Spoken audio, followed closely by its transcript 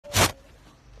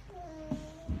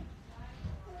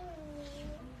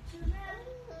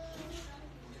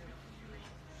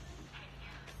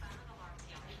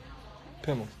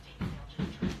Pimmel.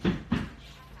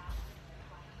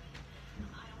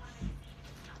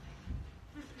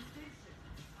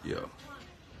 Yo.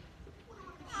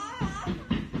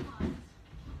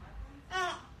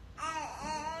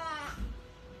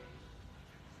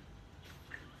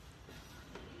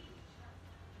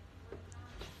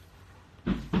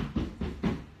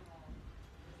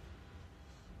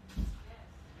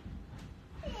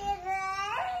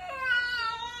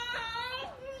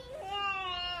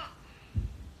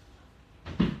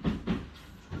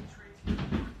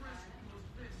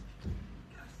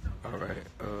 All right.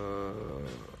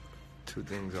 Two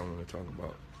things I want to talk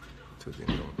about. Two things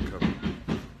I want to cover.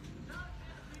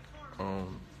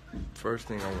 First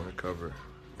thing I want to cover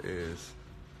is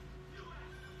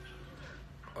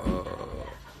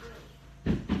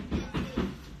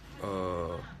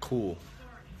cool.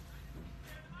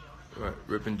 Right,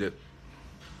 rip and dip.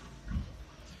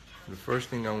 The first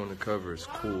thing I want to cover is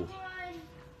cool.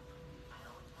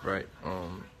 Right,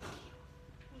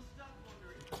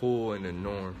 cool and the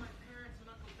norm.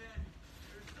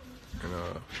 And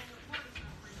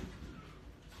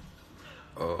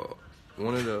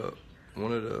one of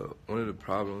the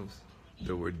problems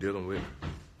that we're dealing with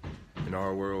in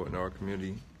our world, in our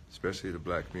community, especially the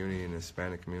Black community and the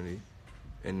Hispanic community,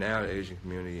 and now the Asian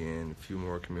community and a few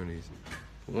more communities.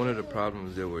 One of the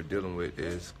problems that we're dealing with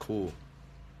is cool,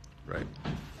 right?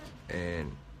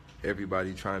 And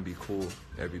everybody trying to be cool.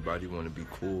 Everybody want to be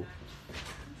cool.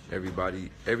 Everybody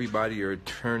are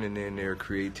turning in their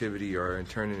creativity or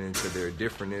turning into their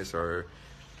differentness or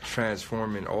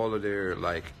transforming all of their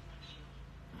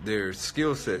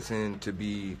skill sets in to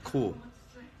be cool.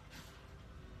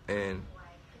 And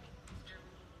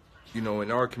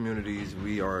in our communities,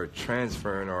 we are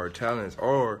transferring our talents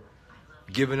or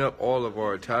giving up all of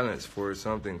our talents for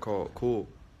something called cool.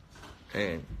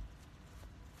 And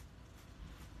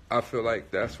I feel like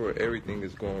that's where everything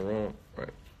is going wrong,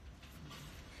 right?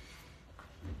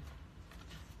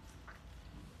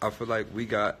 I feel like we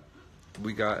got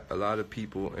a lot of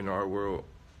people in our world.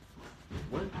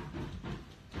 What?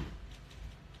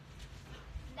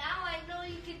 Now I know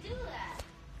you can do that.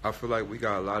 I feel like we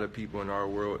got a lot of people in our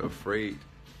world afraid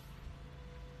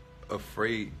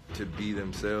to be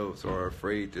themselves, or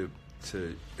afraid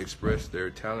to express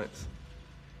their talents,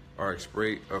 or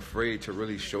afraid to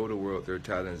really show the world their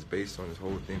talents based on this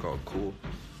whole thing called cool,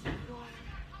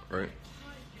 right?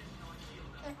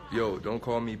 Yo, don't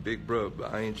call me big bro,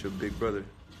 but I ain't your big brother.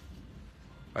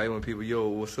 I hate when people, yo,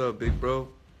 what's up, big bro?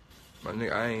 My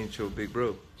nigga, I ain't your big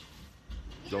bro.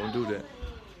 Don't do that.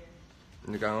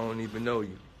 Nigga, I don't even know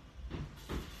you.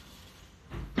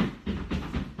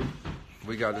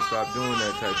 We got to stop doing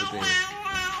that type of thing.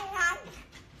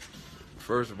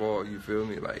 First of all, you feel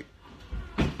me? Like,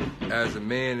 as a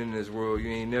man in this world, you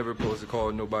ain't never supposed to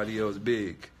call nobody else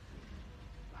big.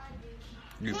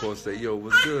 You supposed to say, yo,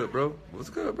 what's good, bro? What's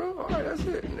good, bro? All right, that's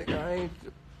it. Nigga, I ain't...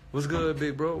 What's good,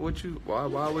 big bro?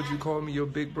 Why would you call me your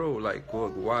big bro? Like, well,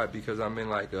 why? Because I'm in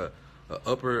like a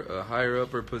higher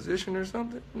upper position or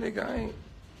something? Nigga, I ain't...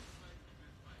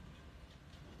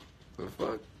 The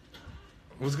fuck?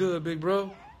 What's good, big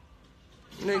bro?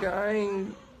 Nigga, I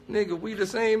ain't... Nigga, we the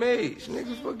same age.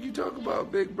 Nigga, fuck you talk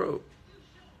about, big bro?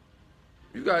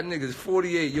 You got niggas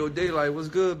 48, yo, Daylyt, what's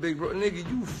good, big bro? Nigga,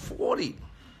 you 40.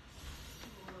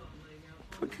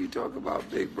 What you talk about,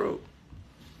 big bro?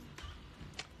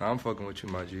 Nah, I'm fucking with you,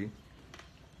 my G.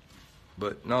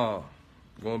 But no,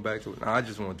 going back to it, I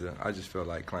just felt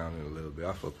like clowning a little bit.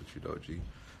 I fuck with you though, G.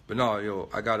 But no, yo,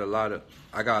 I got a lot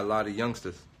of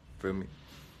youngsters. Feel me?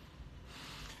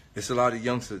 It's a lot of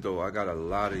youngsters though. I got a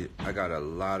lot of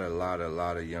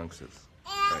youngsters.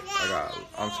 Right?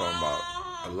 I'm talking about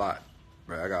a lot.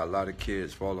 Right? I got a lot of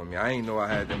kids following me. I ain't know I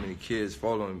had that many kids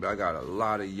following me, but I got a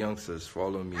lot of youngsters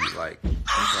following me. Like, I'm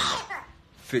talking about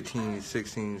 15,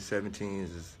 16, 17s,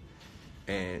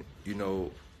 and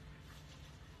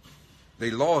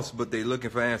they lost, but they looking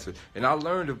for answers. And I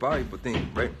learned a valuable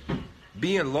thing, right?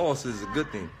 Being lost is a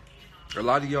good thing. A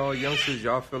lot of y'all youngsters,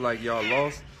 y'all feel like y'all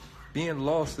lost. Being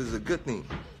lost is a good thing.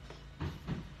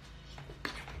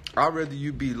 I'd rather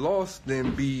you be lost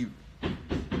than be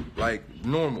like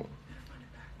normal,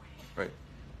 right?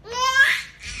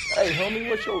 Hey, homie,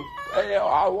 what's your... Hey,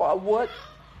 what?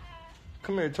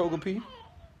 Come here, Toga P.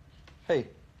 Hey.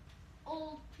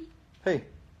 Old P. Hey.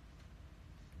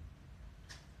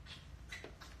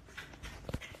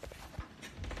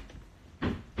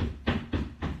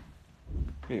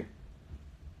 Here.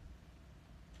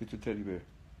 Get your teddy bear.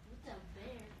 What's a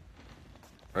bear?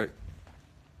 Right.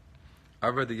 I'd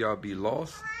rather y'all be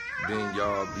lost than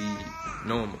y'all be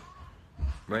normal.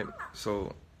 Right?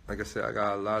 So, like I said, I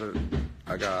got a lot of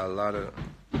I got a lot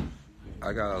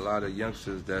of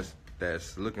youngsters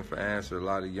that's looking for answers. A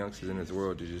lot of youngsters in this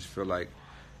world that just feel like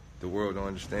the world don't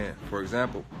understand. For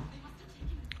example,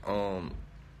 now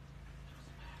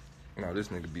this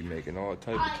nigga be making all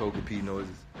type of token P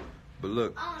noises. But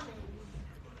look,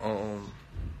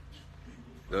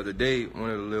 the other day, one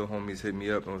of the little homies hit me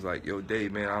up and was like, yo,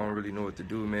 Dave, man, I don't really know what to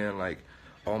do, man. Like,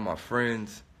 all my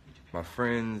friends,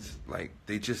 like,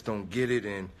 they just don't get it.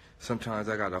 And sometimes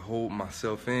I got to hold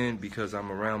myself in because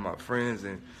I'm around my friends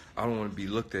and I don't want to be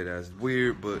looked at as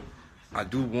weird, but I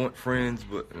do want friends.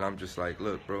 And I'm just like,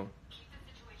 look, bro,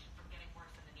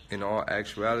 in all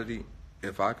actuality,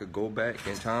 if I could go back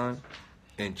in time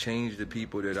and change the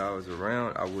people that I was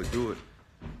around, I would do it.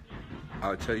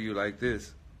 I'll tell you like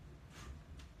this.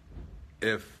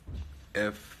 If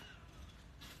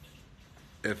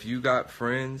you got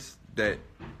friends that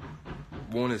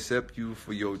won't accept you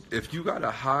for if you gotta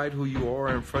hide who you are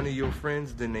in front of your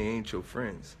friends, then they ain't your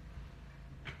friends.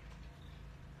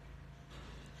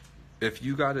 If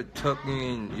you gotta tuck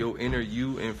in your inner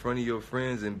you in front of your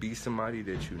friends and be somebody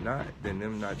that you're not, then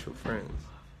them not your friends.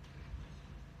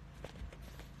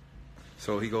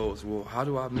 So he goes, well, how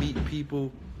do I meet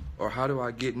people or how do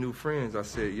I get new friends? I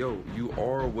said, yo, you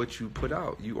are what you put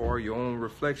out. You are your own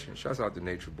reflection. Shouts out to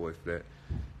Nature Boy for that.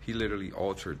 He literally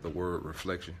altered the word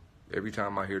reflection. Every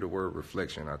time I hear the word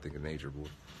reflection, I think of Nature Boy.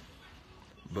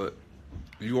 But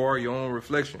you are your own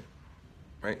reflection,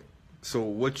 right? So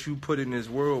what you put in this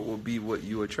world will be what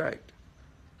you attract,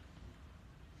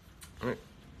 right?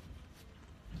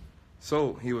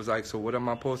 So he was like, so what am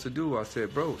I supposed to do? I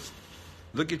said, bro,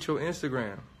 look at your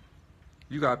Instagram.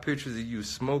 You got pictures of you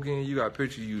smoking. You got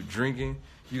pictures of you drinking.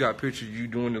 You got pictures of you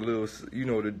doing the little,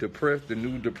 the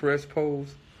new depressed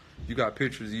pose. You got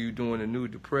pictures of you doing the new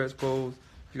depressed pose.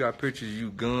 You got pictures of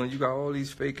you gun. You got all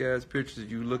these fake ass pictures of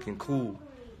you looking cool.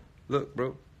 Look,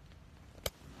 bro.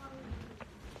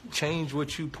 Change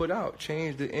what you put out.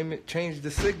 Change the image. Change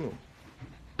the signal.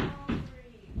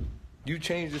 You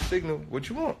change the signal. What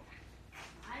you want?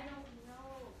 I don't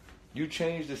know. You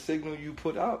change the signal you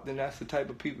put out, then that's the type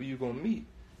of people you're going to meet.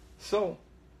 So,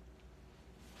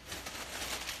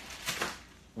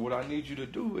 what I need you to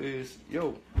do is,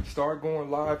 start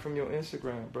going live from your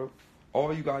Instagram, bro.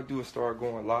 All you got to do is start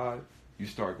going live. You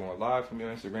start going live from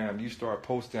your Instagram. You start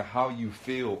posting how you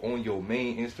feel on your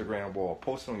main Instagram wall.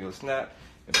 Post it on your Snap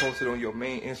and post it on your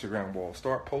main Instagram wall.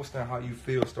 Start posting how you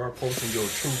feel. Start posting your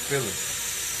true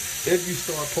feelings. If you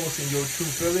start posting your true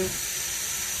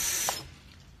feelings,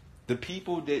 the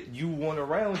people that you want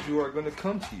around you are going to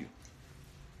come to you.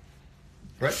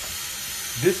 Right?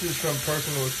 This is from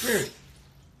personal experience.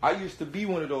 I used to be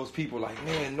one of those people like,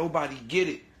 man, nobody get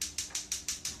it.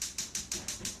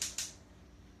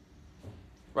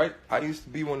 Right? I used to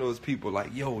be one of those people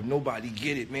like, yo, nobody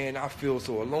get it, man. I feel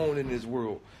so alone in this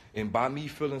world. And by me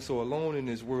feeling so alone in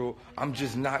this world, I'm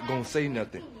just not going to say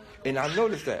nothing. And I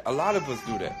noticed that. A lot of us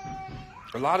do that.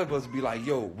 A lot of us be like,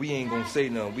 yo, we ain't going to say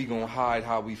nothing. We going to hide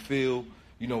how we feel.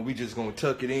 We just going to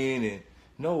tuck it in. And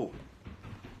no.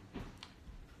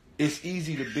 It's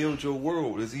easy to build your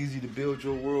world. It's easy to build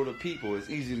your world of people. It's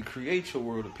easy to create your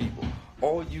world of people.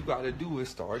 All you got to do is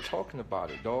start talking about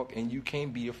it, dog. And you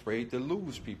can't be afraid to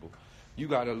lose people. You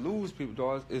got to lose people,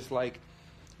 dog. It's like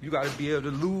you got to be able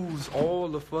to lose all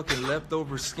the fucking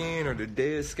leftover skin or the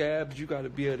dead scabs. You got to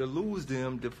be able to lose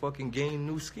them to fucking gain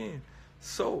new skin.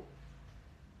 So,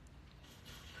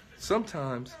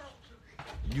 sometimes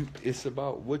it's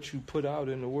about what you put out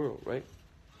in the world, right?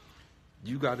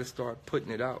 You got to start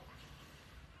putting it out.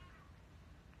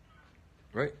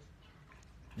 Right?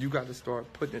 You got to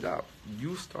start putting it out.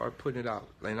 You start putting it out.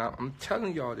 And I'm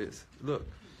telling y'all this. Look,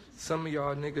 some of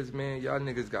y'all niggas, man, y'all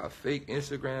niggas got fake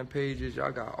Instagram pages.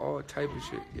 Y'all got all type of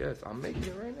shit. Yes, I'm making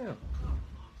it right now.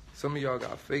 Some of y'all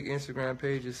got fake Instagram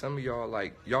pages. Some of y'all,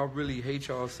 y'all really hate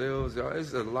yourselves. Y'all,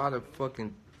 it's a lot of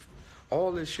fucking,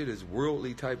 all this shit is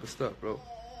worldly type of stuff, bro.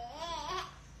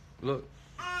 Look.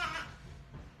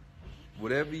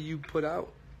 Whatever you put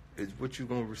out is what you're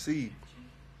going to receive.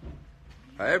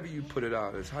 However you put it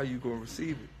out is how you're going to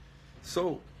receive it.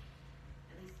 So,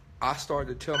 I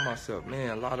started to tell myself,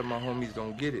 man, a lot of my homies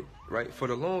don't get it, right? For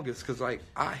the longest, because,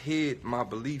 I hid my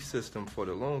belief system for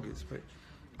the longest, right?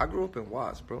 I grew up in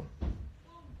Watts, bro.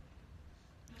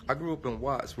 I grew up in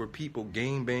Watts where people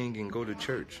gang bang and go to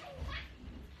church.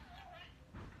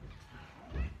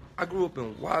 I grew up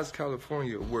in Watts,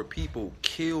 California, where people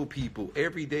kill people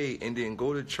every day and then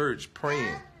go to church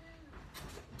praying.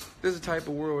 This is the type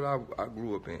of world I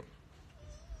grew up in.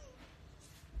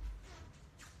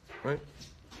 Right?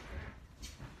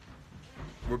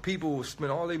 where people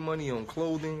spend all their money on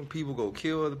clothing, people go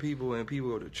kill other people, and people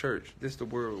go to church. This is the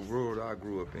world I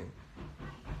grew up in.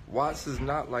 Watts is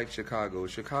not like Chicago.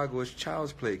 Chicago is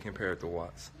child's play compared to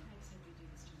Watts.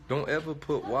 Don't ever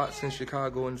put Watts and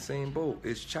Chicago in the same boat.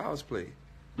 It's child's play.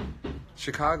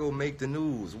 Chicago make the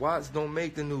news. Watts don't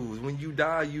make the news. When you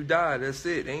die, you die. That's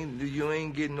it. You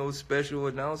ain't getting no special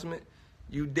announcement.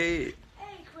 You dead.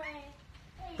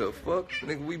 The fuck?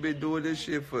 Nigga, we been doing this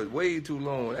shit for way too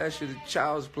long. That shit is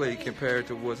child's play compared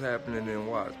to what's happening in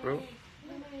Watts, bro.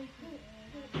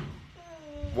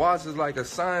 Watts is like a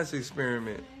science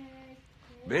experiment.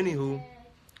 But anywho,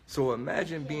 so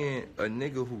imagine being a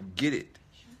nigga who get it.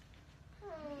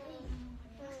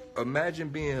 Imagine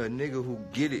being a nigga who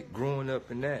get it growing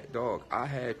up in that, dog. I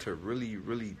had to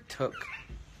really tuck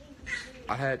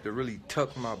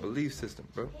my belief system,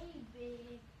 bro.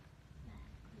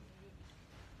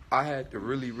 I had to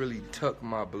really tuck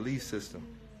my belief system,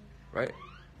 right?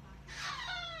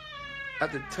 I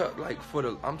had to tuck, like,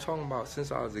 I'm talking about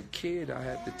since I was a kid, I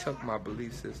had to tuck my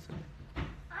belief system.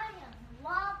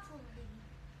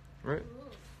 Right?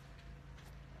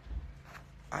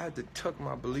 I had to tuck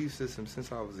my belief system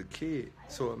since I was a kid.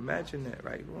 So imagine that,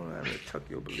 right? You want to tuck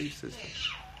your belief system.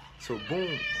 So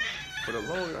boom, for the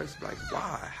longest, I was like,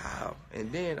 why, how?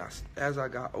 And then as I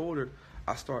got older,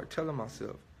 I started telling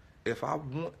myself, if I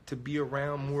want to be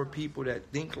around more people that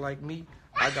think like me,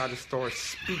 I got to start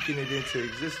speaking it into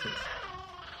existence.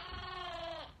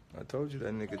 I told you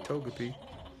that nigga Togepi.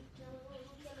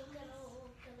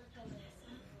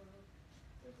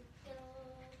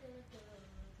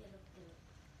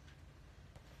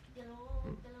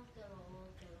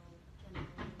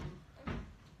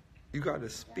 You gotta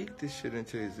speak this shit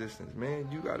into existence, man.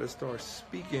 You gotta start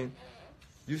speaking.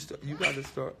 You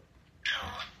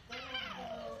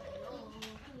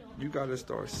gotta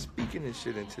start speaking this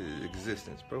shit into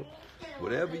existence, bro.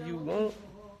 Whatever you want,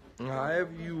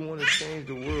 however you want to change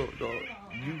the world, dog,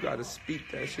 you gotta speak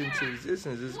that shit into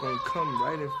existence. It's gonna come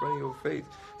right in front of your face.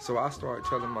 So I started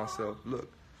telling myself,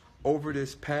 look, over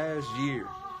this past year,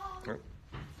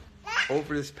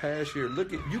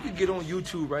 look at, you can get on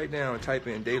YouTube right now and type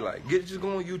in Daylyt. Just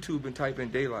go on YouTube and type in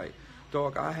Daylyt.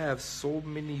 Dog, I have so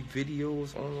many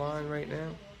videos online right now.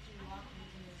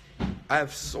 I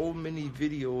have so many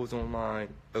videos online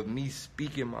of me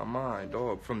speaking my mind,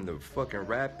 dog, from the fucking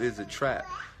rap is a trap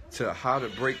to how to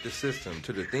break the system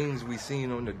to the things we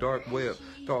seen on the dark web.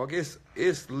 Dog,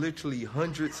 it's literally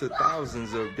hundreds of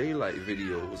thousands of Daylyt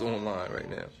videos online right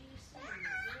now.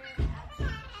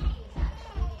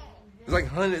 It's like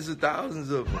hundreds of thousands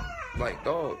of them. Like,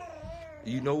 dog,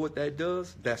 you know what that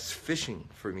does? That's fishing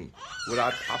for me.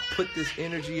 I put this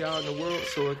energy out in the world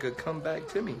so it could come back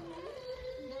to me.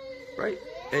 Right?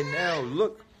 And now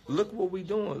look what we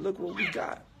doing. Look what we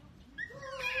got.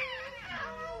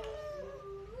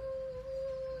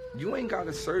 You ain't got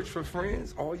to search for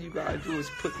friends. All you got to do is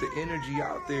put the energy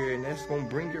out there, and that's going to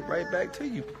bring it right back to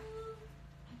you.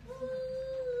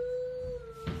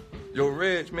 Yo,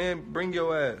 Reg, man, bring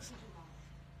your ass.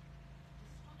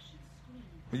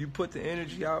 When you put the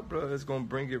energy out, bro, it's going to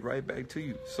bring it right back to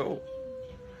you. So,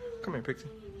 come here, Pixie.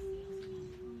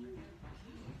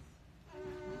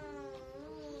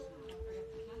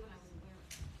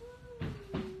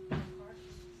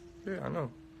 Yeah, I know.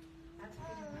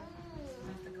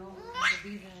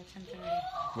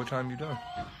 What time you done?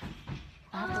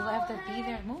 I have to be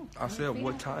there and move. I said,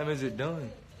 what time is it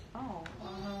done? Oh.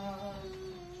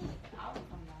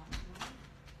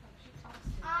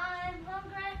 I'm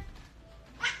hungry.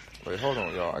 Wait, hold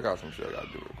on, y'all. I got some shit I gotta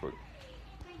do real quick.